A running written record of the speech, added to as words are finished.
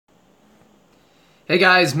Hey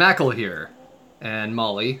guys, Mackle here, and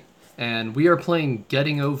Molly, and we are playing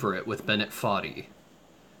Getting Over It with Bennett Foddy,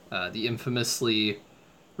 the infamously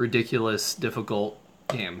ridiculous, difficult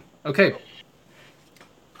game. Okay,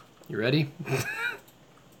 you ready?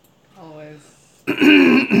 Always.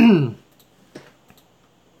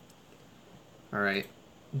 Alright,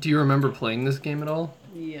 do you remember playing this game at all?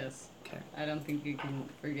 Yes. Okay. I don't think you can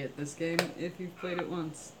forget this game if you've played it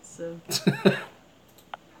once, so...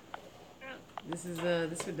 This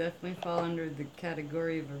would definitely fall under the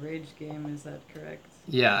category of a rage game, is that correct?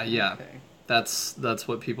 Yeah. Okay. That's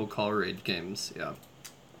what people call rage games, yeah.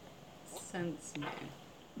 Sense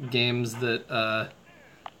made. Games that, There's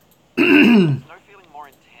no feeling more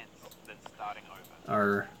intense than starting over.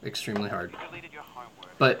 are extremely hard. You deleted your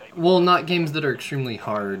homework. But, well, not games that are extremely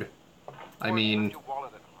hard. I mean... Your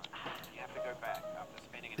wallet at home. You have to go back after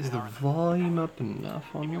spending an Is the hour. volume up enough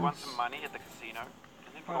on If you want this? some money at the casino,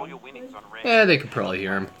 and then put all your winnings on red. Yeah, they could probably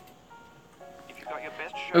hear him. If you got your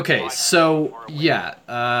best shirt Okay, right so, for a win, yeah,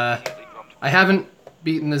 immediately drop to I haven't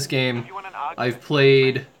beaten this game. If you want an argument, I've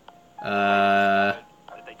played, did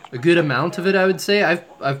they just a good amount of it, I would say.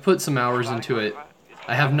 I've put some hours into it.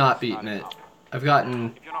 I have not beaten it. I've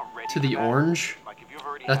gotten If you're not ready to the for that, orange. like if you've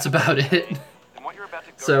already That's had about a it. then what you're about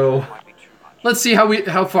to go So, through might be too much. let's see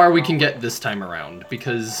how far we can get this time around,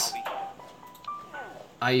 because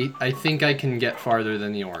I think I can get farther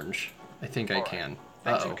than the orange. I think I can.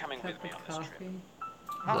 Thanks for Uh-oh. coming with Cup me of on this trip. coffee.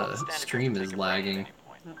 I'll The understand if you stream have to is take a break at lagging. any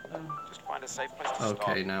point. Uh-oh. Just find a safe place to stop.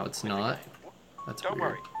 Okay, now it's not. That's Don't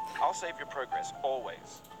weird. worry, I'll save your progress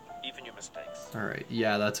always, even your mistakes. Alright,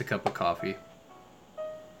 yeah, that's a cup of coffee.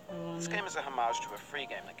 I want This it. game is a homage to a free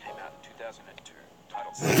game that came out in 2002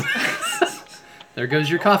 titled There goes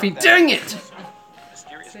your coffee. Dang it!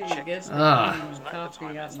 Mysterious So you Check. get the Ah.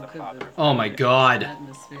 coffee out into the Oh my god.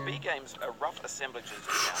 atmosphere. B games are rough assemblages of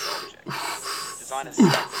found objects. Designers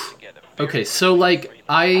stack them together. Okay, so like,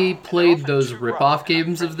 I played those rip-off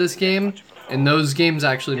games of this game, and those games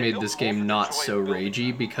actually made this game not so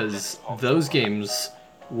ragey, because those games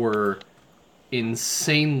were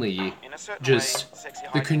insanely In a certain just, way, sexy the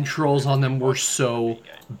hiking controls on them were so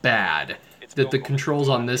bad, that the controls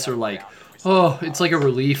on this are like, oh, it's like a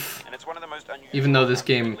relief, and it's one of the most unusual even though this and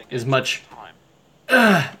game friendly is games much, of its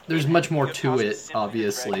time. there's much more Your to task is it, simply to drag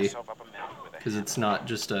obviously, yourself up a mountain with a because hammer. it's not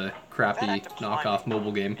just a crappy That act of knockoff climbing,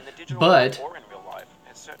 mobile game, in the digital but world or in real life,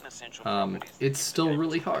 has certain essential properties that it's keep still the game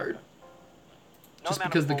really together. hard. No Just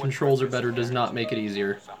amount because of the forward controls are progress better does is not make it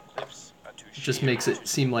easier. Some cliffs are too It just sheer makes or it too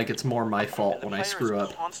seem like it's more my steep, fault and the when I player screw is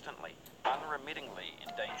up. constantly, unremittingly in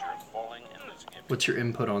danger of falling and losing everything. What's your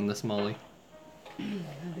input on this, Molly? I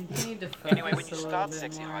think you need to focus Anyway, when you a little start bit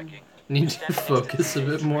sexy more. hiking, Need stand to next to focus a the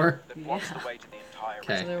bit edge more. that blocks the Yeah. way to the entire Okay.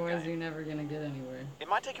 rest of the Otherwise, game. you're never gonna get anywhere. It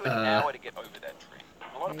might take you an Uh, hour to get over that tree.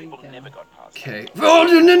 A lot of There you people go. never got past it. Okay. Oh,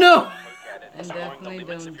 no! Poke at it, And exploring definitely the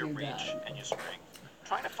limits don't of your do reach that. and your strength,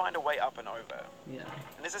 trying to find a way up and over. Yeah.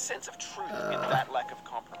 And there's a sense of truth in that lack of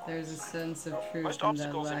compromise. There's a sense of truth Most in that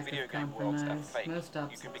obstacles in lack video of game worlds are compromise. fake. Most You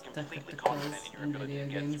can be completely obstacles confident in your in ability video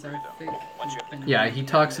to get games through are them. fake. Once you have You the can Yeah, he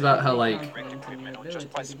talks about how, like- correct confident in equipment your or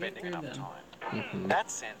just by ability to get spending through enough them. time. Mhm. In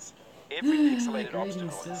that sense, every pixelated Reading obstacle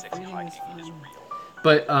in stuff, sexy reading is hiking is fun. real.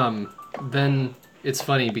 But, then it's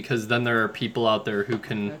funny because then there are people out there who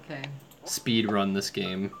can Okay. speed run this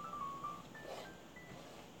game.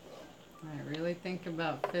 I really think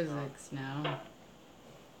about physics now.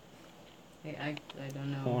 Hey, I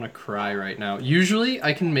don't I know. want to cry right now. Usually,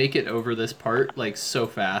 I can make it over this part, like, so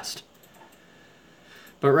fast.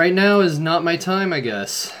 But right now is not my time, I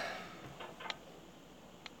guess.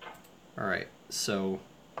 Alright, so...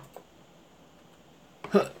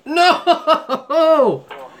 No!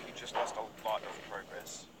 Or you just lost a lot of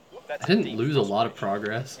progress. That's I didn't deep lose a lot of frustration.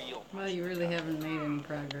 progress. Real Well, you really haven't made any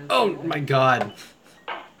progress. Oh either. my god.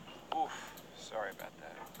 Oof, sorry about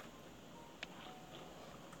that.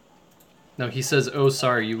 No, he says, oh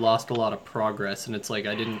sorry, you lost a lot of progress, and it's like,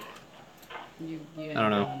 I didn't... You ain't I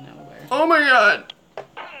don't know. going nowhere. Oh my god!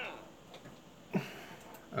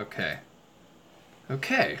 Okay.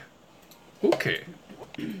 Okay. Okay.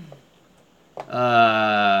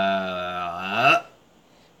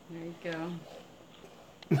 There you go.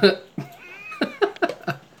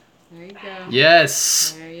 There you go.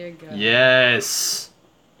 Yes! There you go. Yes!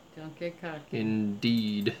 Don't get cocky.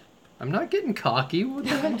 Indeed. I'm not getting cocky. What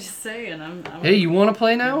the I'm heck? just saying. I'm Hey, you want to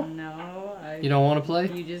play now? No, You don't want to play?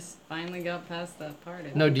 You just finally got past that part.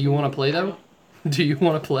 I No, think do you want to play though? Do you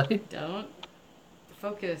want to play? Don't.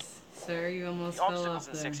 Focus, sir. You almost The fell obstacles off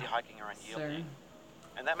in there. sexy hiking are Sir. unyielding,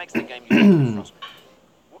 and that makes the game uniquely frustrating.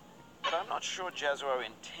 But I'm not sure Jazuo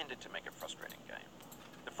intended to make a frustrating game.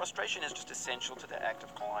 The Frustration is just essential to the act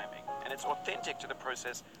of climbing, and it's authentic to the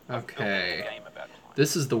process of building Okay. a game about climbing.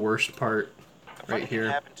 This is the worst part A funny right thing here.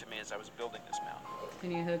 happened to me as I was building this mountain. Can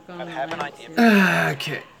you hook on I'd the have an lamp idea too? for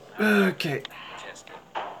Okay. Okay. test it.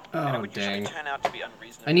 And it Oh, would usually dang. turn out to be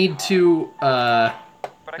unreasonably I need hard, to, but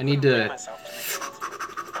I I need couldn't bring to... myself to make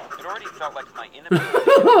it easy. It already felt like my inability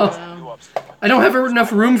was a new obstacle. I don't have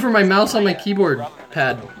enough room for my mouse on my keyboard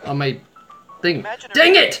pad, on my thing. Imaginary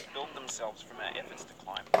Dang mountains it! build themselves from our efforts to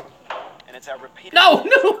climb. And it's our repeated No,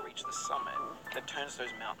 attempts no! to reach the summit that turns those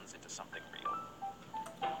mountains into something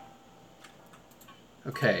real.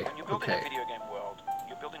 Okay, When you're building a okay. video game world,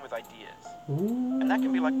 you're building with ideas. Ooh. And that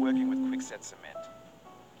can be like working with quickset cement.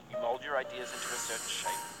 You mold your ideas into a certain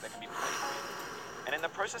shape that can be played with. And in the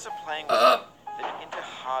process of playing with them, they begin to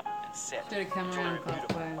harden and set Should've come until around they're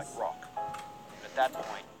immutable, clockwise. like rock. And at that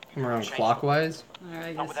point, you Come can around change clockwise? Or I them, not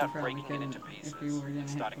guess you without probably breaking it couldn't into pieces if you were gonna and hit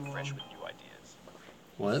starting the fresh wall. with new ideas.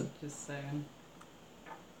 What? Just saying.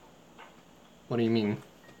 What do you mean?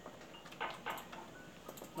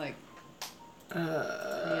 Like, yeah,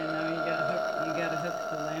 no, you gotta hook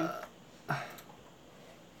the lamp.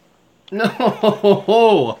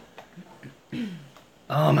 No!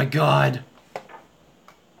 Oh my god.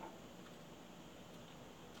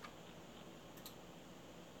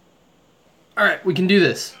 Alright, we can do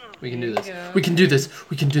this. We can do this. We can do this.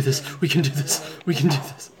 We can do this. We can do this. We can do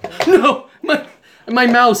this. No! My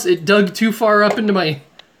mouse, it dug too far up into my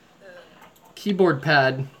keyboard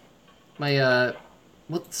pad. My,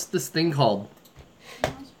 what's this thing called?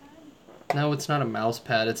 No, it's not a mouse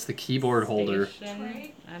pad, it's the keyboard holder.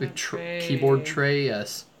 Station? The Tray. keyboard tray,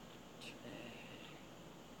 yes.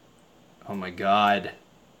 Oh my god.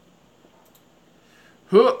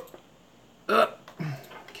 Huh.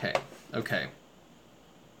 Okay, okay.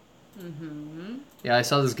 Mm-hmm. Yeah, I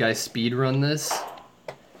saw this guy speed run this,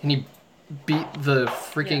 and he beat the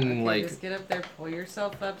freaking, yeah, okay, like... just get up there, pull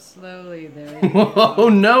yourself up slowly. There you Whoa, go.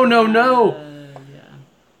 no, no, no!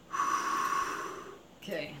 Yeah.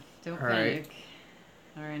 Okay, don't Alright. panic.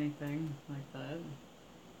 Or anything like that.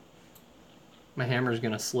 My hammer's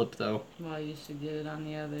gonna slip, though. Well, you should get it on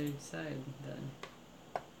the other side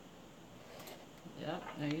then. Yep,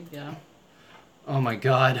 there you go. Oh my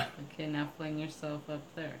god. Okay, now fling yourself up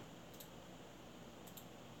there.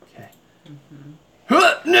 Okay. Mm-hmm.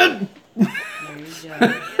 Huh, no! There you go.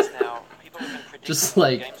 Years now, people have been predicting Just, that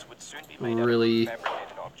like, games would soon be made really... out of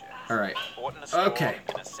fabricated objects. Alright. Bought in a store Okay.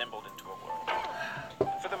 and assembled into a world.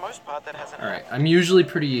 And for the most part, that hasn't Alright, happened. I'm usually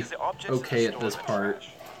pretty Because the objects in the okay at stores this are part.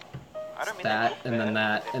 trash. I don't mean they That, look and then bad,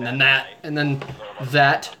 that, they're and then bad that, made. and then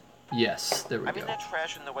that. Yes, there we I mean go. they're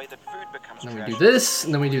trash in the way that food becomes And then trash. we do this,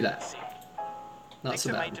 and then we do that. Not Things so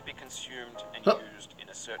are made bad. to be consumed and Huh. used in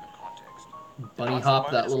a certain context. Bunny Once the hop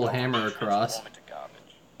moment that is little gone, hammer we across. transform into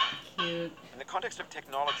garbage. Cute. In the context of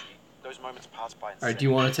technology, those moments pass by in Alright, do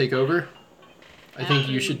you want to take over? I think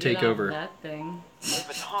After you should get take off over. That thing.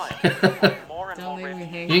 Over time, more and Don't more leave me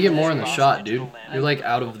refugees hanging. You can get more in the vast shot, digital dude. land You're like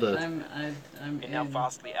out of the... I'm it now in.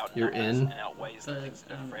 vastly outnumbers You're in? and outweighs the But things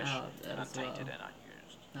that are I'm fresh out and as untainted well.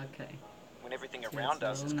 and unused. Okay. When everything So around it's a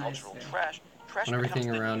us is little cultural nicer. trash, trash When becomes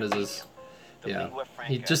everything the around new us is... medium, the Yeah. lingua He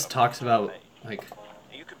franca just of talks digital about, age. like,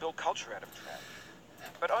 You could build culture out of trash.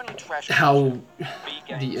 But only trash how culture, be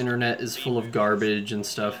the games, internet is be full of movies, garbage and be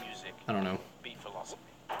stuff. music, I don't know. be philosophy.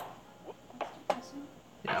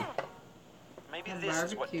 Yeah. Maybe The this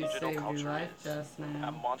is what barbecue digital saved your culture life is. just A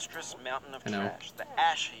now. monstrous mountain of I know. trash, the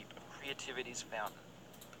ash heap of creativity's fountain.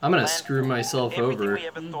 I'm gonna Land screw myself everything over we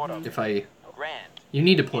ever thought of. if I... Grand. You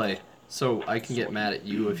need to play, so I can get mad at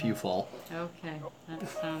you if you fall. Okay, that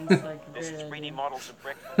sounds like a This great is 3D idea. models of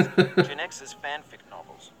breakfast. Gen X's fanfic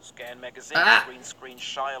novels. Scan magazines, Ah! green screen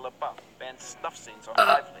Shia LaBeouf, banned stuff scenes on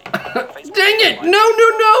Lively. Facebook Dang it! online No, no,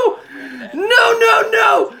 no! No, no,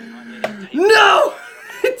 no! No!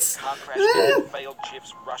 It's... Car crash death, failed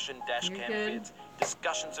GIFs, Russian dash You're cam good. vids,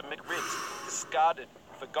 discussions of McRibs, discarded,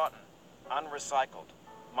 forgotten, unrecycled,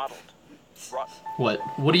 muddled, rotten. What?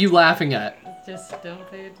 What are you laughing at? Just don't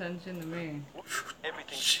pay attention to me.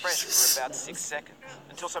 Everything's fresh Jesus. for about 6 seconds,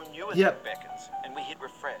 until some newer Yep. thing beckons, and we hit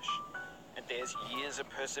refresh. And there's years of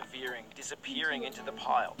persevering, disappearing into the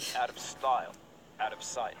pile, out of style, out of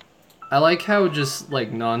sight. I like how just,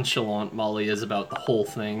 like, nonchalant Molly is about the whole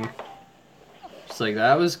thing. She's like,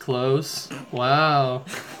 that was close. Wow.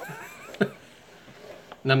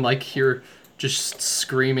 And I'm like here, just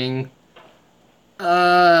screaming,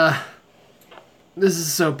 this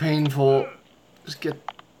is so painful. Just get...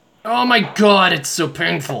 Oh my god, it's so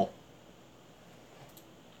painful.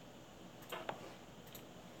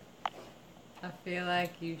 I feel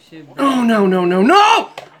like you should. Oh, no, no, no, no!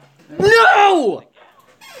 No!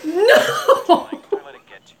 No! Don't let it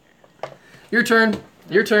get to you. Your turn.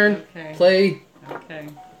 Your turn. Okay. Play. Okay.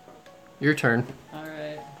 Your turn. All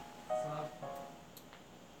right.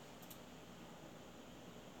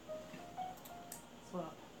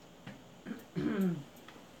 Swap.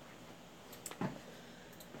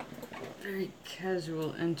 Very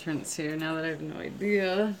casual entrance here now that I have no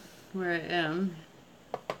idea where I am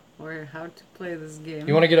or how to play this game.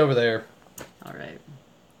 You want to get over there. Alright.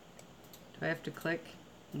 Do I have to click?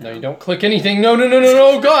 No, you don't click anything. No, no, no, no, no.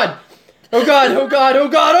 Oh, God. Oh, God. Oh, God. Oh,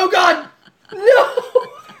 God. Oh, God. No.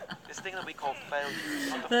 This thing that we call failure is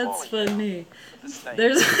not the That's falling down, funny. but the staying.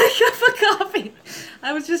 There's a cup of coffee.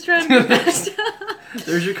 I was just trying to get back.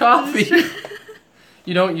 There's your coffee.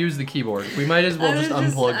 You don't use the keyboard. We might as well just unplug the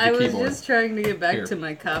keyboard. I was just trying to get back Here. to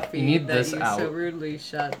my coffee You need that this you out. so rudely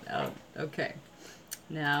shut out. Okay.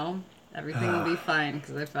 Now, everything will be fine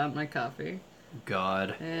because I found my coffee.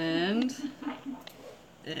 God. And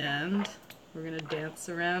we're gonna dance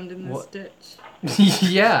around in this What? ditch.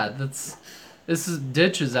 Yeah,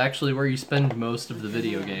 ditch is actually where you spend most of the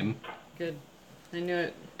video game. Good. I knew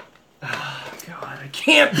it. God, I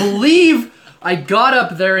can't believe I got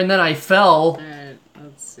up there and then I fell. Alright,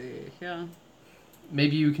 let's see. Yeah.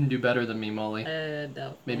 Maybe you can do better than me, Molly.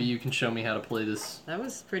 Doubtful. Maybe you can show me how to play this That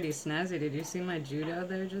was pretty snazzy. Did you see my judo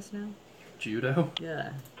there just now? judo.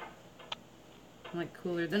 Yeah. I'm like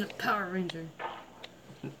cooler than a Power Ranger.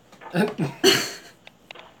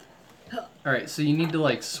 Alright, so you need to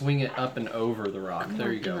like swing it up and over the rock. I'm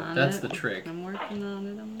There you working go. on That's it. the trick. I'm working on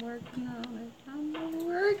it. I'm working on it. I'm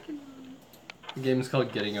working on The game is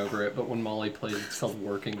called Getting Over It, but when Molly plays, it's called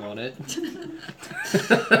Working on It.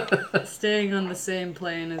 it. Staying on the same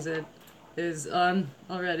plane as it is on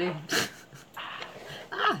already.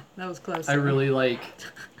 That was close. I really like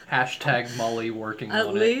hashtag Molly working on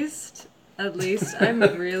it. At least, I'm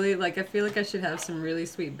really, like, I feel like I should have some really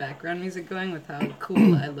sweet background music going with how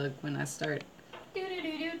cool I look when I start.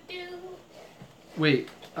 Wait,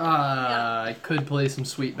 I could play some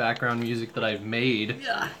sweet background music that I've made,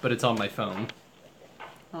 Yeah. but it's on my phone.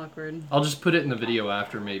 Awkward. I'll just put it in the video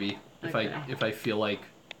after, maybe, Okay. if I feel like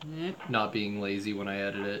Yep. not being lazy when I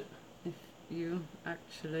edit it. If you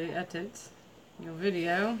actually edit your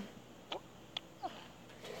video.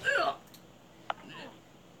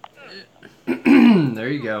 There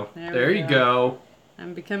you go. There There we you go.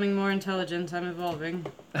 I'm becoming more intelligent. I'm evolving.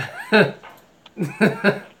 Is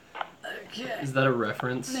Okay. that a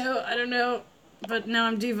reference? No, I don't know. But now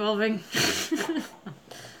I'm devolving.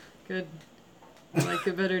 Good. I like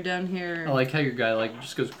it better down here. I like how your guy like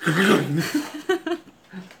just goes.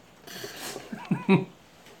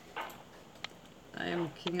 I am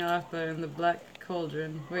King Arthur in the Black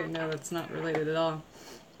Cauldron. Wait, no, that's not related at all.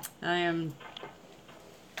 I am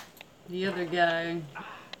the other guy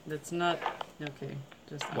that's not... Okay,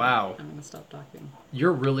 just... Wow. I'm gonna stop talking.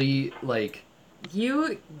 You're really like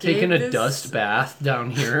You taking gave a this... dust bath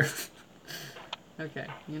down here. Okay,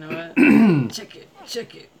 you know what?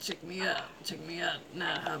 Check me out.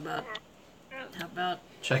 Now, how about...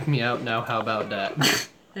 Check me out now. How about that?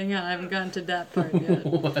 Hang on, I haven't gotten to that part yet.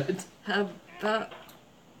 What? How about...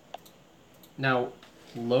 Now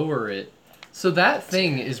lower it. So that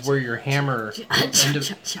thing is where your hammer.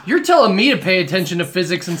 You're telling me to pay attention to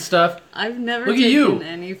physics and stuff. I've never Look at taken you.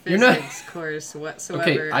 any You're not- physics course whatsoever.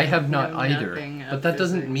 Okay, I have not know either. nothing of But that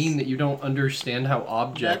doesn't physics. mean that you don't understand how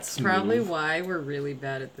objects That's probably move. why we're really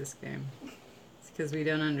bad at this game. It's because we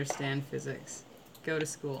don't understand physics. Go to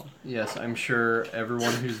school. Yes, I'm sure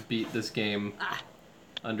everyone who's beat this game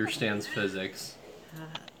understands physics.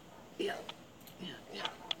 Yeah.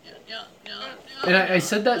 And I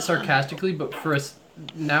said that sarcastically, but for us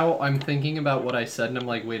now, I'm thinking about what I said, and I'm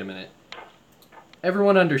like, wait a minute.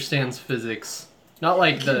 Everyone understands physics. Not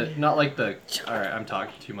like the. All right, I'm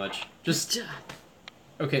talking too much. Just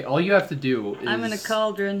okay. All you have to do is. I'm in a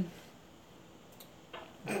cauldron.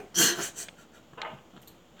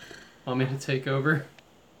 Want me to take over?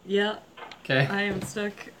 Yeah, Okay. I am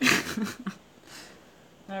stuck.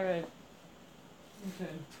 Alright. Okay.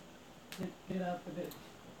 Get out of it.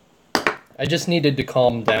 I just needed to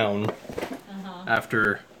calm down Uh-huh.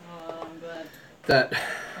 after Oh, I'm glad. that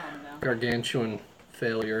Calm down. gargantuan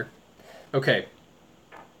failure. Okay.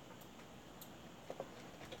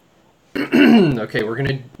 Okay,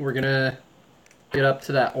 we're gonna get up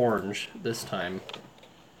to that orange this time.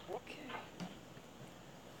 Okay.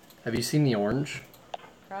 Have you seen the orange?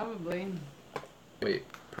 Probably. Wait,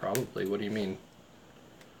 probably. What do you mean?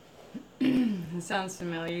 It sounds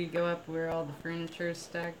familiar. You go up where all the furniture is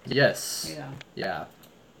stacked. Yes. Yeah. Yeah.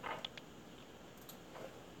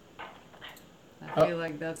 I feel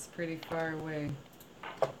like that's pretty far away.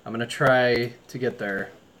 I'm gonna try to get there.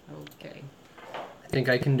 Okay. I think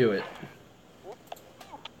I can do it.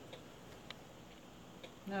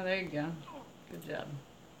 Oh, there you go. Good job.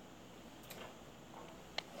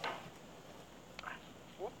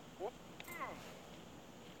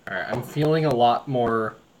 Alright, I'm feeling a lot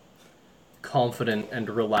more confident and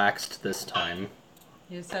relaxed this time.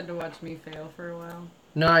 You just had to watch me fail for a while.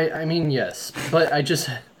 No, I mean, yes. But I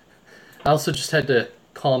also just had to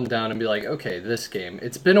calm down and be like, okay, this game.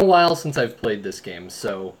 It's been a while since I've played this game,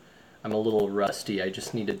 so I'm a little rusty. I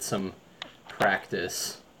just needed some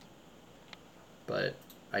practice. But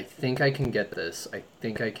I think I can get this. I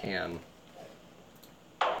think I can.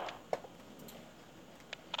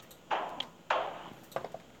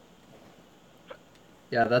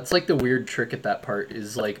 Yeah, that's like the weird trick at that part,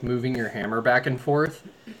 is like moving your hammer back and forth,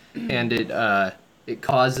 and it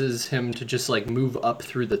causes him to just like move up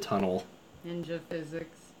through the tunnel. Ninja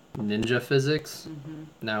physics. Ninja physics? Mm-hmm.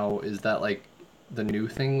 Now, is that like the new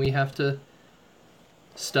thing we have to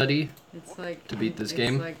study It's like to beat this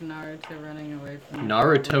game? It's like Naruto running away from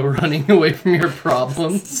Naruto running away from your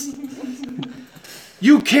problems?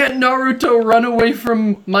 You can't Naruto run away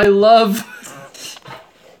from my love!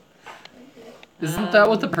 Isn't that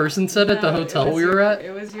what the person said at the hotel we were at?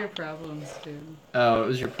 It was your problems, too. Oh, it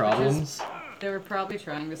was your problems? They were probably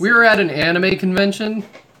trying to We were at an anime convention.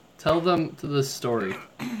 Tell them the story.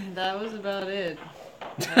 That was about it.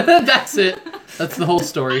 That's it. That's the whole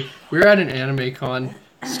story. We were at an anime con.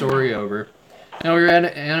 Story over. Now we were at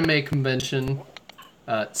an anime convention,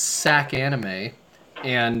 SAC Anime,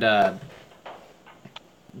 and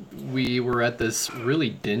we were at this really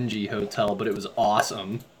dingy hotel, but it was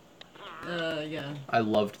awesome. Yeah. I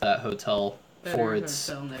loved that hotel Better for its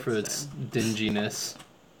hotel next time. dinginess.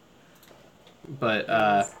 But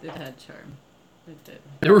it had charm. It did.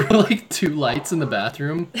 there were like 2 lights in the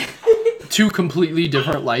bathroom. 2 completely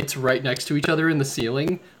different lights right next to each other in the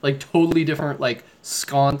ceiling. Like totally different like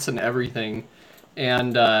sconce and everything.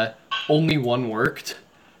 And only one worked.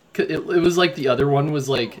 It was like the other one was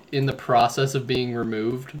like in the process of being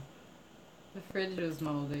removed. The fridge was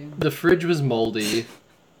moldy. The fridge was moldy.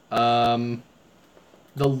 The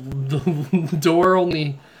door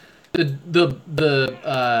only the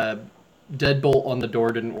deadbolt on the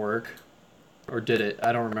door didn't work, or did it?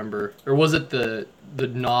 I don't remember. Or was it the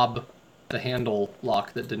knob, the handle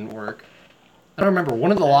lock that didn't work? I don't remember.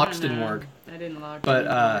 One of the locks didn't work. I didn't lock. But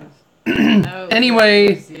oh,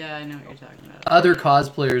 anyway, yeah, I know what you're talking about. other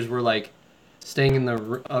cosplayers were like staying in the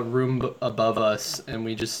room above us, and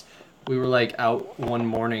we were like out one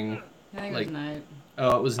morning. I think like, it was night.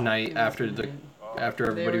 Oh, it was night It was after night. after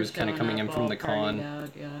everybody was kind of coming in from the con. Out,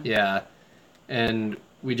 yeah. Yeah, and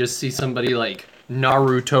we just see somebody like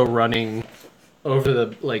Naruto running over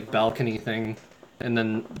the like balcony thing, and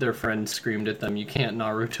then their friend screamed at them, "You can't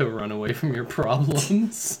Naruto run away from your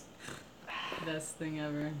problems." Best thing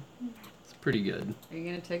ever. It's pretty good. Are you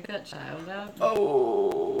gonna take that child out?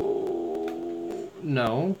 Oh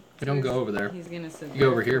no, we don't go over there. He's gonna sit You go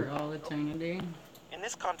there over here. for all eternity. In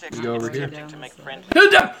this context, You go over it's here. tempting to make friends Well,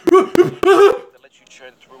 that let you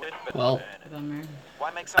churn through it, but burn it. Bummer.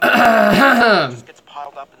 Why make something that just gets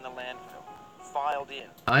piled up in the landfill, filed in?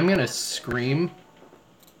 I'm gonna scream.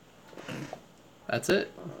 That's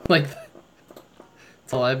it. Like,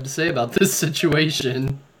 that's all I have to say about this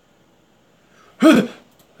situation.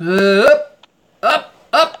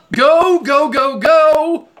 Up, go, go, go,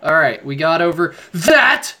 go! Alright, we got over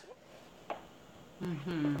that!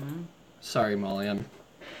 Sorry, Molly,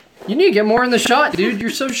 you need to get more in the shot, dude. You're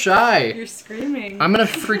so shy. You're screaming. I'm gonna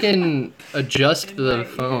freaking adjust the my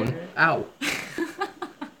phone. ear. Ow.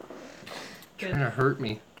 Good. Trying to hurt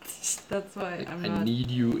me. That's why I'm I not. need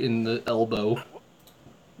you in the elbow.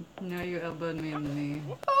 No, you elbowed me in the knee.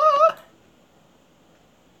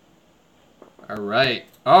 Alright.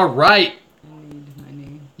 Alright! I need my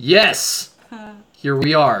knee. Yes! Here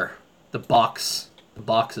we are. The boxes.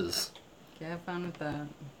 Okay, have fun with that.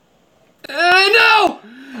 No!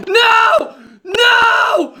 No!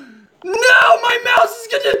 No! No! My mouse is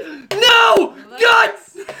gonna... No! God!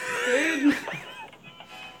 Dude.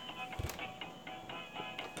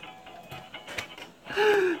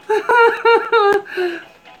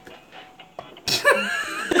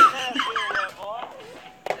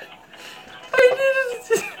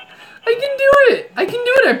 I can do it! I can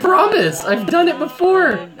do it, I promise! I've done it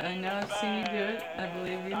before! I know I've seen you do it. I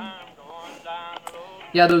believe you.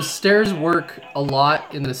 Yeah, those stairs work a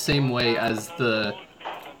lot in the same way as the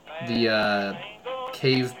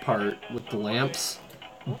cave part with the lamps.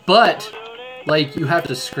 But, like, you have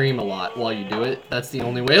to scream a lot while you do it. That's the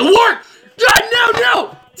only way it'll work! God,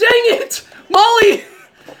 no! Dang it! Molly!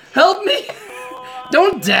 Help me!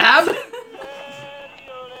 Don't dab!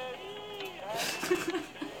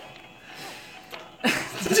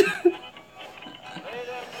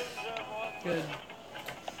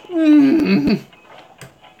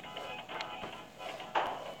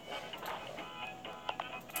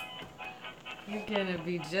 You're gonna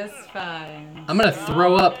be just fine. I'm gonna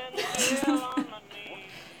throw up.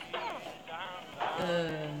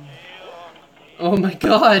 Oh my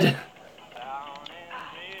god.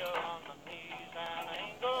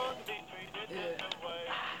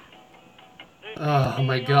 Oh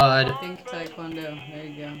my god. Think Taekwondo. There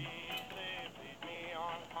you go.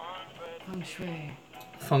 Feng Shui.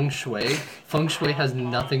 Feng Shui? Feng Shui has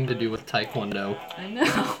nothing to do with Taekwondo. I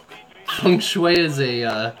know. Feng Shui is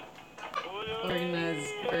a,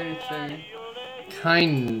 Organized furniture.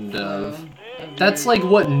 kind of. Flow of That's your- like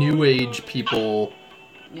what New Age people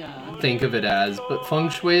Yeah. think of it as, but Feng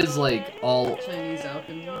Shui is like all... Chinese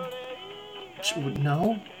alchemy.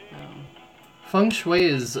 No? Oh. Feng Shui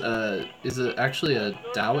is actually a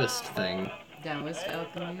Taoist thing. Taoist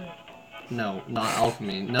alchemy. No, not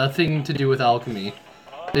alchemy. Nothing to do with alchemy.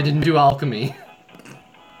 They didn't do alchemy.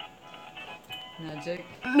 Magic.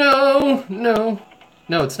 No, no.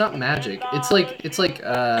 No, it's not magic. It's like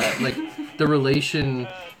the relation...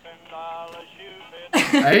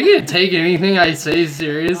 Are you gonna take anything I say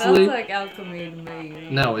seriously? Sounds like alchemy to me.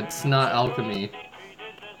 No, it's not alchemy.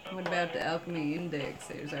 What about the alchemy index?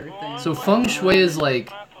 There's everything. So Feng Shui is like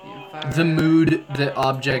Fire, the mood that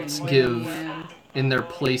objects give wind, in their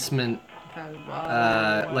placement,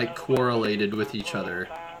 water. like correlated with each other.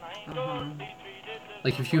 Uh-huh.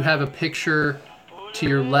 Like if you have a picture to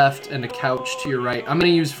your left and a couch to your right. I'm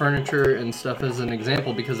gonna use furniture and stuff as an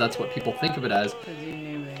example because that's what people think of it as. Because you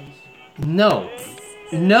New Age. No.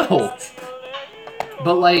 No.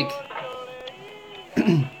 But like,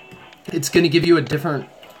 it's gonna give you a different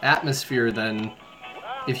atmosphere than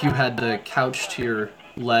if you had the couch to your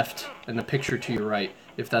left and the picture to your right.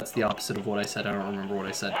 If that's the opposite of what I said, I don't remember what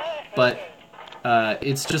I said. But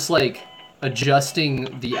it's just like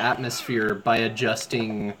adjusting the atmosphere by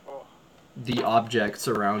adjusting the objects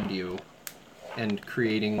around you and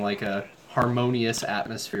creating like a harmonious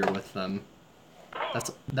atmosphere with them.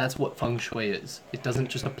 That's what Feng Shui is. It doesn't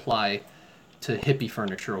just apply to hippie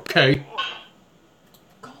furniture, okay?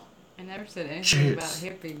 I never said anything Cheers. about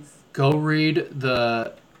hippies. Go read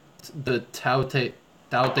the Tao Te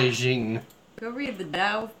Ching. Go read the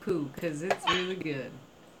Tao of Pooh, because it's really good.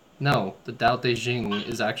 No, the Tao Te Ching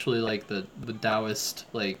is actually like the Taoist,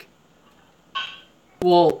 like...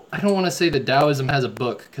 Well, I don't want to say that Taoism has a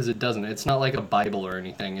book, because it doesn't. It's not like a Bible or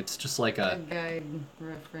anything. It's just like A a... guide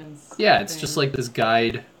reference. Yeah, it's thing. just like this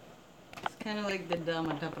guide It's kind of like the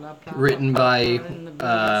Dhamma written by in the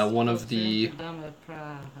Buddhist one of culture, the Dhamma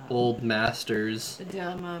Praha. old masters The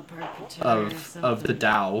Dhamma Parpata or of the something.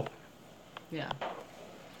 Tao. Yeah.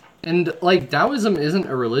 And, like, Taoism isn't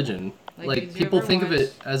a religion. Like, Like, did you people ever think of watch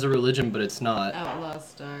it as a religion, but it's not. Outlaw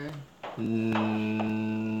Star. They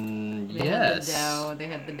Yes. they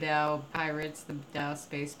had the Tao pirates, the Tao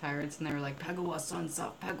space pirates, and they were like, Pagawa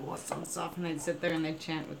Sunsoft, and they'd sit there and they'd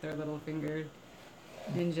chant with their little finger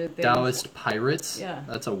ninja things. Taoist pirates? Yeah.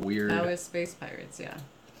 That's a weird... Taoist space pirates, yeah.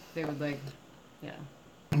 They would like, yeah.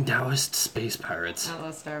 Taoist space pirates.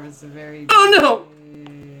 Outlaw Star was a very... Oh, no!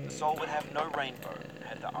 The soul would have no rainbow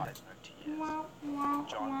had the eyes no tears.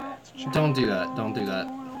 John Vance. Don't do that. Don't do that.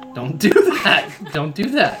 Don't do that! Don't do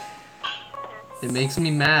that! It makes me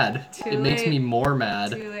mad. Too It makes late. me more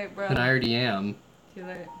mad Too late, bro. than I already am. Too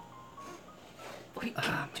late. Oh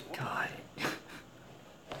my god.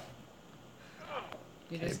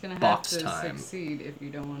 You're Okay, just gonna have box to time. succeed if you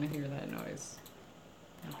don't want to hear that noise.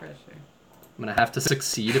 No pressure. I'm gonna have to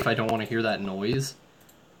succeed if I don't want to hear that noise.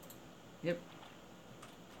 Yep.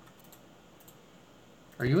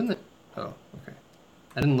 Are you in the... Oh, okay.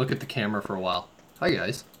 I didn't look at the camera for a while. Hi,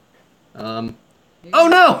 guys. You Oh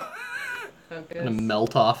no! Focus. I'm gonna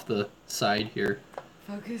melt off the side here.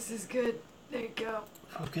 Focus is good. There you go.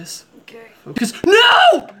 Focus. Okay. Focus.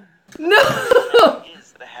 No! No!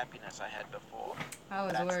 Is the happiness I had before. I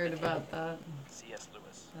was worried about that. C.S.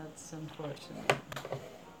 Lewis. That's unfortunate. I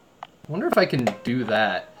wonder if I can do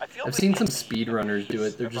that. I feel I've the seen some innocence speedrunners do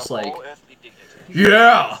it. They're of just all like, earthly dignity.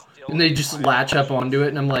 yeah! And they just latch up onto it,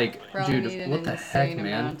 and I'm like, Probably need dude, an what the heck, insane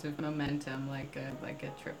man? amount of momentum, like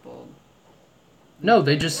a triple. No,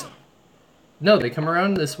 they just... No, they come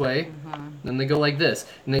around this way, Uh-huh. then they go like this.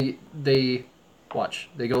 And they... Watch.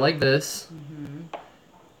 They go like this. Mm-hmm.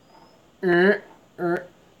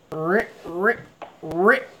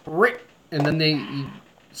 And then they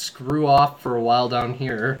screw off for a while down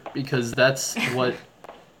here, because that's what...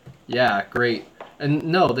 Yeah, great. And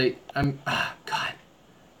no, they... God.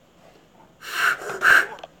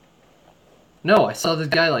 No, I saw this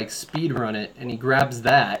guy, like, speed run it, and he grabs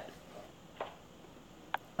that.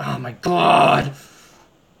 Oh my god!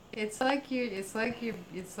 It's like you're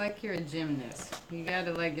a gymnast. You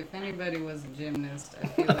gotta like if anybody was a gymnast, I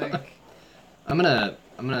feel like I'm gonna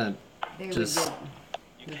they Just- would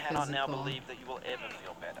You get the cannot now physical believe that you will ever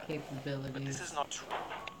feel better. But capabilities. this is not true.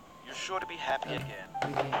 You're sure to be happy of again. the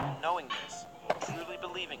game. Knowing this, truly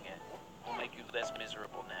believing it, will make you less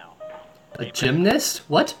miserable now. a gymnast?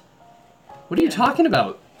 What? What are you Yeah. talking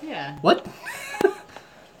about? Yeah, What?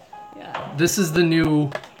 yeah, This is the new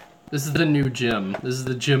gym. This is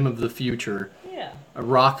the gym of the future. yeah. A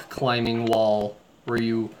rock climbing wall where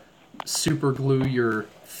you super glue your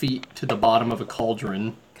feet to the bottom of a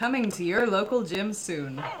cauldron. Coming to your local gym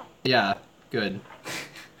soon. Yeah, good.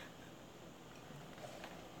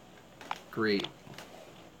 Great.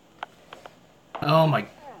 Oh my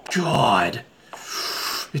god.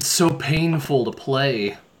 It's so painful to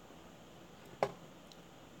play.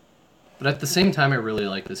 But at the same time, I really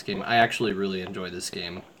like this game. I actually really enjoy this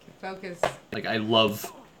game. Focus. Like, I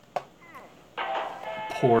love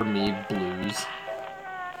Poor Me blues.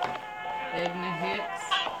 Edna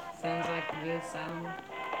Hicks. Sounds like a good sound.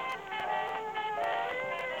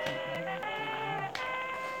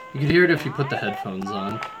 You could hear it if you put the headphones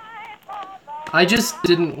on. I just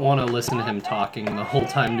didn't want to listen to him talking the whole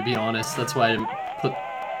time, to be honest. That's why I didn't put...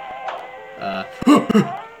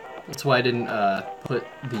 That's why I didn't put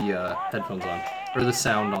the headphones on. Or the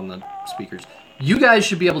sound on the speakers. You guys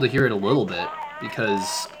should be able to hear it a little bit,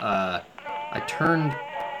 because I turned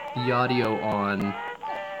the audio on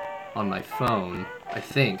my phone, I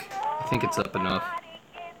think. I think it's up enough.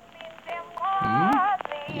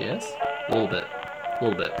 Yes? A little bit. A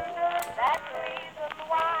little bit.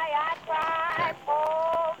 Okay.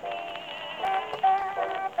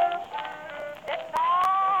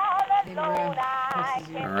 Hey, bro. This is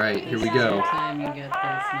your, Alright, here we this is your go. time you get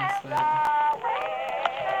this, no sweat.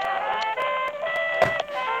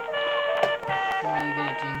 I'm really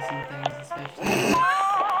good at jinxing things, especially.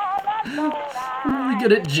 I'm really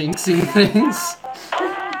good at jinxing things.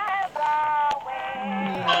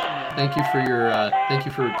 Thank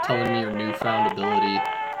you for telling me your newfound ability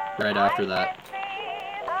right after that.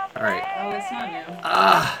 Alright. Oh, it's not new.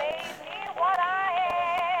 Ah!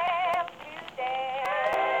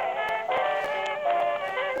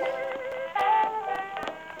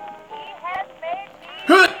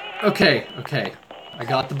 Okay, okay. I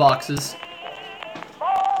got the boxes.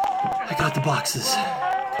 I got the boxes.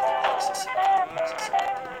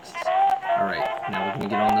 Alright, now we're gonna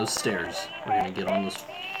get on those stairs. We're gonna get on those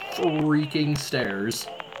freaking stairs.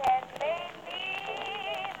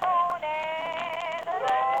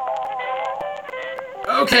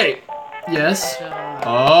 Okay. Yes.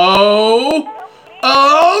 Oh.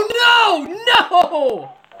 Oh no!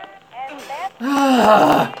 No!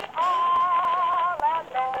 Ah.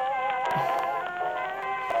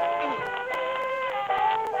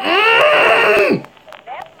 Mm!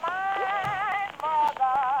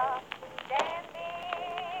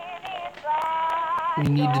 We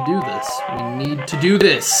need to do this. We need to do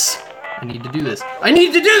this. I need to do this. I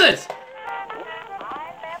need to do this!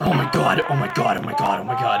 Oh my god, oh my god, oh my god, oh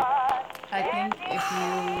my god. I think if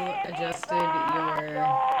you adjusted your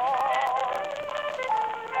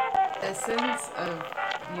essence of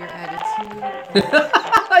your attitude.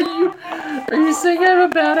 Are you saying I have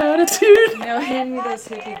a bad attitude? No, hand me those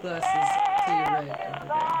hippie glasses to your right over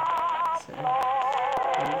there. Sir.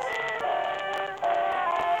 Please.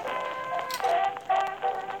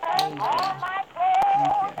 There you go.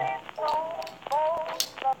 Thank you.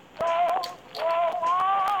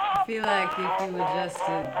 I feel like if you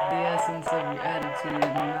adjusted the essence of your attitude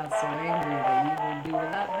and you're not so angry, that you would do a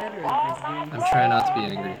lot better at this game. I'm trying not to be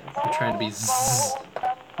angry. I'm trying to be zzz.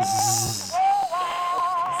 Zzz.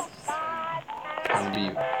 Trying to be...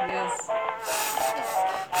 Yes.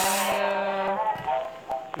 Cameo.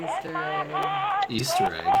 Easter egg. Easter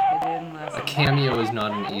egg. I didn't last A time. cameo is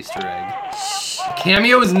not an Easter egg. A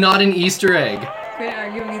cameo is not an Easter egg. Quit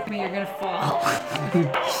arguing with me, you're gonna fall.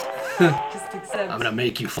 Just accept. I'm gonna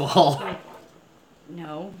make you fall.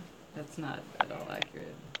 No, that's not at all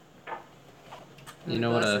accurate. You know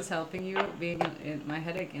what is helping you? My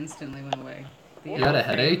headache instantly went away. The You had a yellow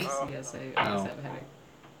headache? frames- Yes, I Oh. always have a headache.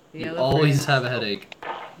 The You yellow always frames- have a headache.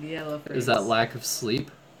 The yellow frames. Is that lack of sleep?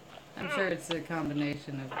 I'm sure it's a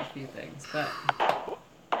combination of a few things, but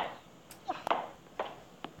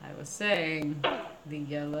I was saying the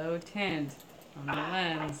yellow tint on the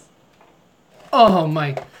lens. Oh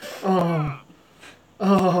my... Oh...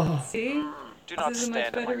 Oh... See? Do not This is a much stand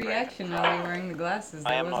at better my grave. reaction while you're wearing the glasses.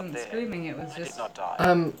 I I am not wasn't there. screaming. It was I did just. not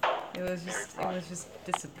die. It was just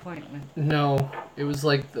disappointment. No. It was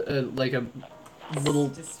like a little...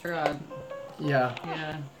 Distraught. Yeah.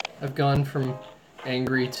 Yeah. I've gone from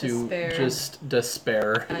angry to Despair. just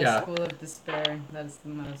despair. High Yeah. School of Despair. That is the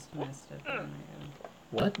most messed up one I got.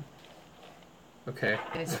 What? Okay.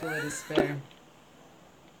 High School of Despair.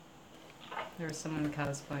 There was someone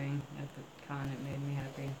cosplaying at the con. It made me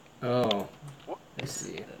happy. Oh. I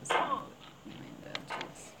see. That was one of the main bad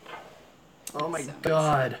jokes. Oh my So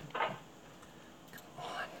god.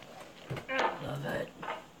 Love it.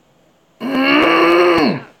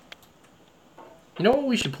 You know what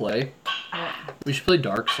we should play? What? We should play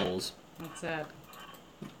Dark Souls. What's that?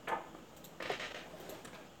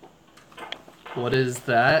 What is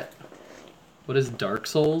that? What is Dark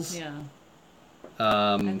Souls? Yeah.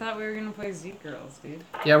 I Um, thought we were gonna play Z Girls, dude.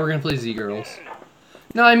 yeah, we're gonna play Z Girls.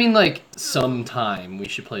 No, I mean like sometime we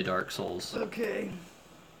should play Dark Souls. Okay.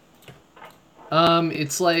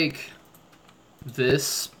 It's like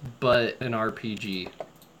this, but an RPG.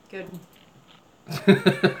 Good.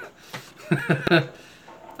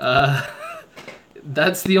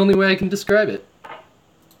 That's the only way I can describe it.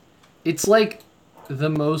 It's like the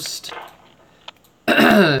most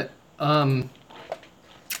how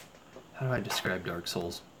do I describe Dark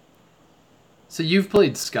Souls? So you've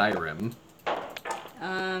played Skyrim.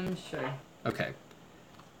 Sure. Okay.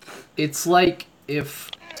 It's like if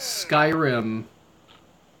Skyrim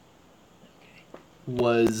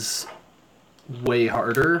was way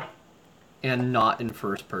harder and not in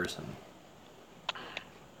first person.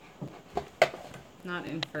 Not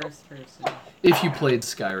in first person. If you played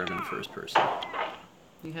Skyrim in first person.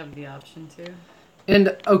 You have the option to.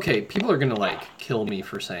 And, okay, people are gonna, like, kill me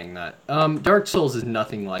for saying that. Dark Souls is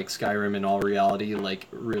nothing like Skyrim in all reality. Like,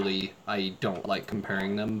 really, I don't like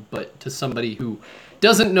comparing them. But to somebody who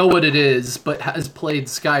doesn't know what it is, but has played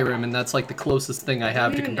Skyrim, and that's, like, the closest thing I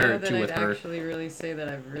have to compare it to with her. I actually really say that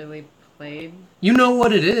I've really played. You know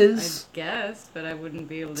what it is. I guess, but I wouldn't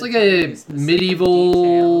be able to. It's like tell a you specific medieval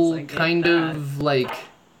details. I get kind that. of, like,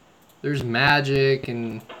 there's magic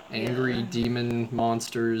and angry Yeah. demon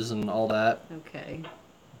monsters and all that. Okay.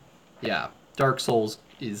 Yeah, Dark Souls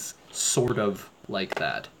is sort of like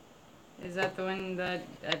that. Is that the one that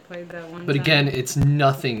I played that one But time? again, it's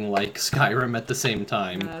nothing like Skyrim at the same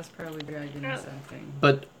time. No, that's probably Dragon or something.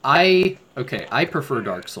 But I prefer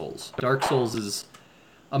Dark Souls. Dark Souls is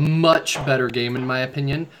a much better game in my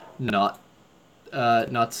opinion. Not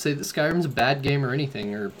to say that Skyrim's a bad game or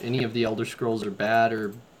anything, or any of the Elder Scrolls are bad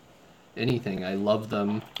or anything. I love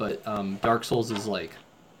them, but Dark Souls is like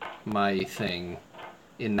my thing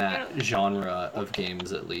in that genre of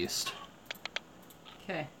games at least.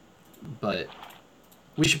 Okay. But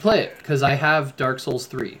we should play it because I have Dark Souls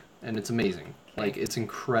 3 and it's amazing. Like, it's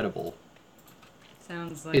incredible.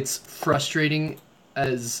 Sounds like. It's frustrating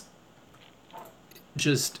as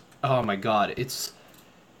just, oh my god, it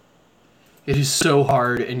is so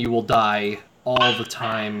hard and you will die all the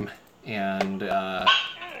time, and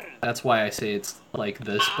that's why I say it's like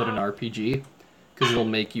this but an RPG, because it'll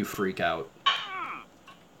make you freak out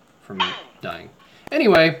from dying.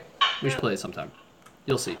 Anyway, we should play it sometime.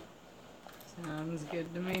 You'll see. Sounds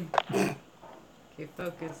good to me. Okay,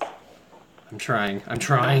 focus. I'm trying.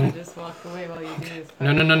 Just walk away while you do this.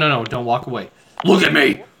 No, don't walk away. Look at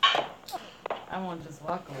me! I won't just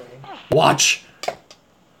walk away. Watch!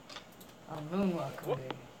 I'll moonwalk away.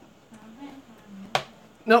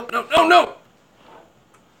 No!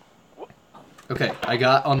 Okay, I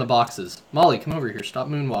got on the boxes. Molly, come over here. Stop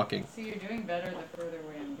moonwalking. See, you're doing better the further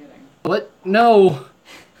away I'm getting. What? No!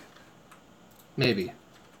 Maybe.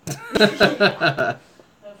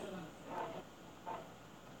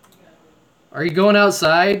 Are you going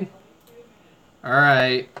outside?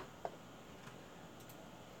 Alright.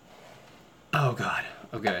 Oh god.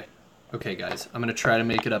 Okay. Okay, guys. I'm gonna try to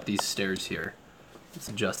make it up these stairs here. Let's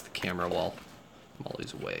adjust the camera while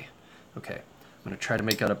Molly's away. Okay. I'm gonna try to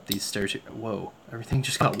make it up these stairs here. Whoa. Everything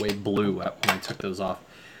just got way blue when I took those off.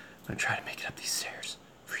 I'm gonna try to make it up these stairs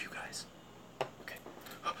for you guys. Okay.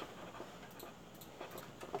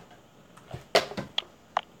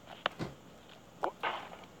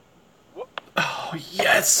 Oh,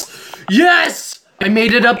 yes! Yes! I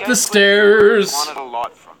made it up the stairs! Wanted a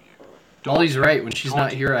lot from you. Molly's right. When she's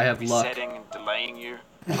not here, I have luck. Resetting and delaying you.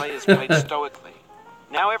 Players played stoically.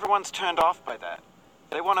 Now everyone's turned off by that.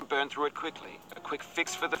 They want to burn through it quickly. A quick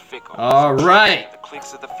fix for the fickle. All right. The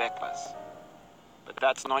clicks of the feckless. But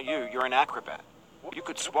that's not you. You're an acrobat. You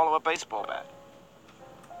could swallow a baseball bat.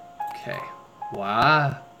 Okay.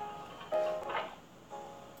 Wow.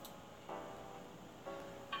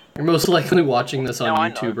 You're most likely watching this on Now, I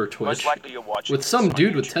know, YouTube or most Twitch. likely you're watching With this some on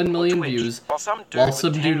dude with YouTube 10 or million Twitch, views, while some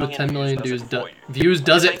dude with 10 million views does it for you. views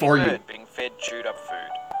does it Like for a you. bird being fed chewed up food.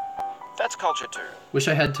 That's culture too. Wish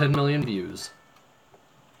I had 10 million views.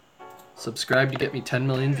 Subscribe to get me 10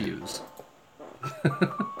 million views.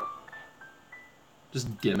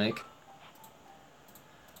 Just gimmick.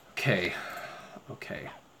 Okay. Okay.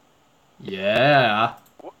 Yeah.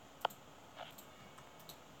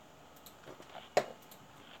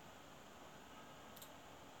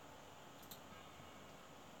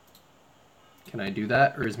 Can I do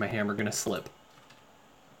that, or is my hammer gonna slip?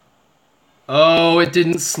 Oh, it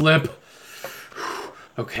didn't slip.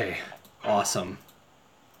 Okay. Awesome.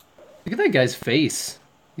 Look at that guy's face.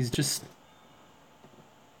 He's just...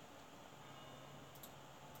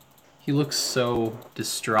 He looks so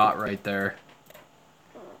distraught right there.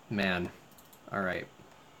 Man. Alright.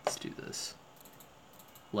 Let's do this.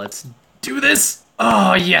 Let's do this!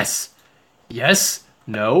 Oh, yes! Yes!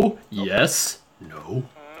 No! Yes! No!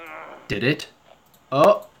 Did it?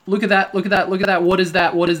 Oh, look at that, look at that, look at that. What is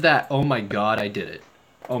that? What is that? Oh my god, I did it.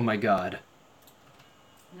 Oh my god.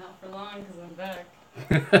 Not for long, because I'm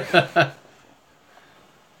back.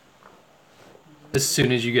 As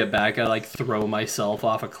soon as you get back, I like throw myself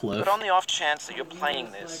off a cliff. But on the off chance that you're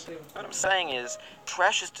playing this, what I'm saying is,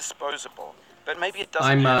 trash is disposable, but maybe it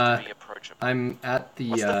doesn't have to be approachable. I'm at the,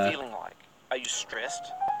 What's the feeling like? Are you stressed?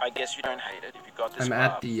 I guess you don't hate it if you got this I'm far,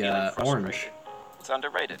 at the, feeling frustrated. orange. It's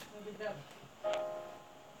underrated.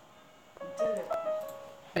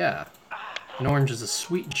 Yeah. An orange is a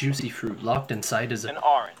sweet, juicy fruit. Locked inside is An a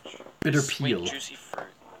orange. bitter Sweet, peel. juicy fruit.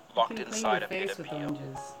 Locked You can inside a clean your bitter face with peel.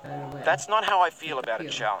 oranges, by the way. That's not how I feel about a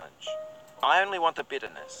Peel. challenge. I only want the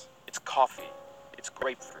bitterness. It's coffee. It's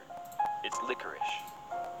grapefruit. It's licorice.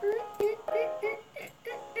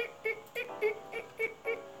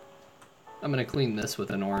 I'm gonna clean this with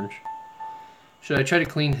an orange. Should I try to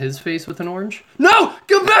clean his face with an orange? No!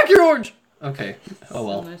 Come back here, orange! Okay. Oh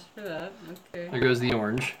well. So much for that. Okay. There goes the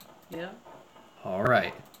orange. Yeah.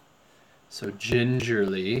 Alright. So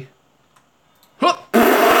gingerly.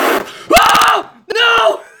 Ah!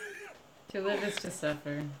 No! To live is to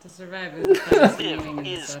suffer. To survive is to find some meaning Live in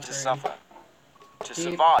is to suffering. suffer. To Deep.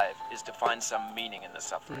 survive is to find some meaning in the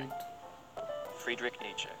suffering. Deep. Friedrich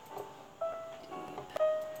Nietzsche.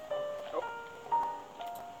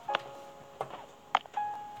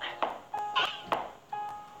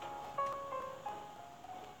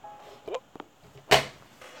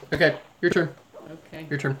 Okay, your turn. Okay.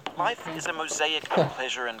 Your turn. Life is a mosaic of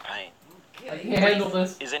pleasure and pain. I can handle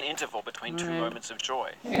this. Is an interval between two Alright. moments of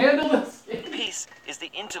joy. Handle this. Peace is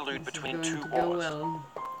the interlude This is between going two to go wars. well.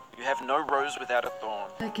 You have no rose without a thorn.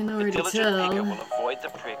 I can The already diligent picker tell. will avoid the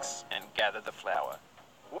pricks and gather the flower.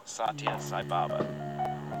 Satya Sai Baba.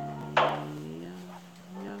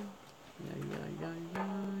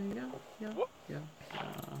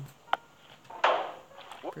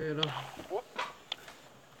 Brutal.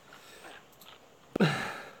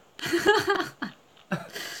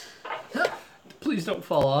 Please don't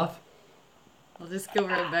fall off. I'll just go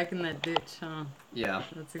right back in that ditch, huh? Yeah.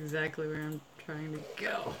 That's exactly where I'm trying to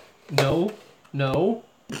go. No. No.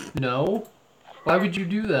 No. Why would you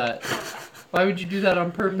do that? Why would you do that on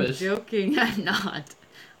I'm purpose? joking, I'm not.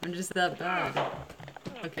 I'm just that bad.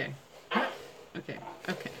 Okay. Okay.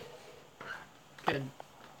 Okay. Good.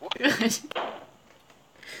 Good.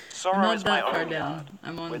 Sorrow I'm not is my that far own down. yard,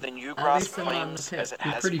 I'm on. where the new At grass least I'm on the flames pit. as it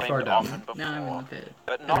You're has pretty flamed far down. often before. Now I'm in the pit.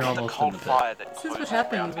 But not You're with the almost in cold the pit. fire that This is closes what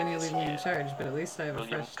happens around when you this leave me in year. charge, but at least I have a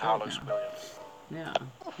William fresh start Carlos now. Williams. Yeah.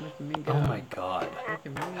 Look at me go. Oh my god. Look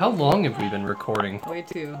at me. How long have we been recording? Way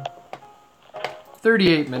too.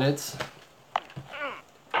 38 minutes.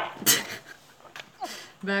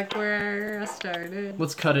 Back where I started.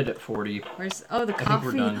 Let's cut it at 40. Where's the think coffee?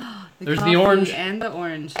 we're done. The There's the coffee orange. and the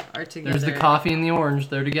orange are together. There's the coffee and the orange.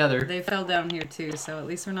 They're together. They fell down here too, so at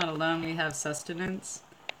least we're not alone. We have sustenance.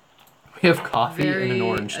 We have coffee and an Very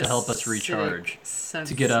orange to help us acidic recharge. sen-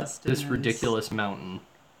 To get up this sustenance. ridiculous mountain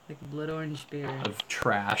Like blood orange beer. of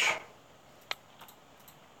trash.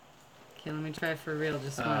 Okay, let me try for real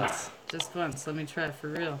just Uh. once. Just once. Let me try for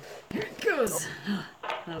real. Here it goes.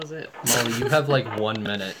 That was it. Molly, you have like 1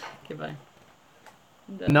 minute. Okay, bye.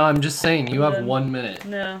 No, I'm just saying, you have Done. 1 minute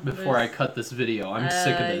No. before I cut this video. I'm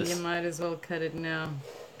sick of You this. might as well cut it now,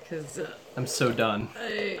 cause I'm so done.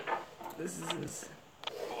 this is.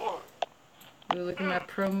 Ooh, look at my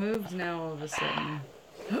pro moves now. All of a sudden.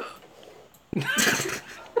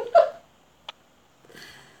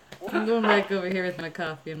 I'm going back over here with my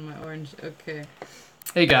coffee and my orange. Okay.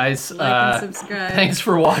 Hey guys, Like and subscribe. thanks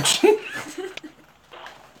for watching.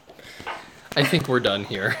 I think we're done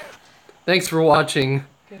here. Thanks for watching.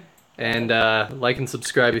 Good. And like and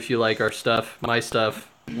subscribe if you like our stuff, my stuff,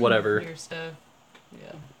 whatever. Your stuff.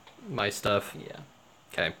 Yeah. My stuff. Yeah.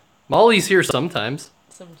 Okay. Molly's here sometimes.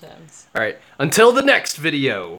 Sometimes. Alright, until the next video.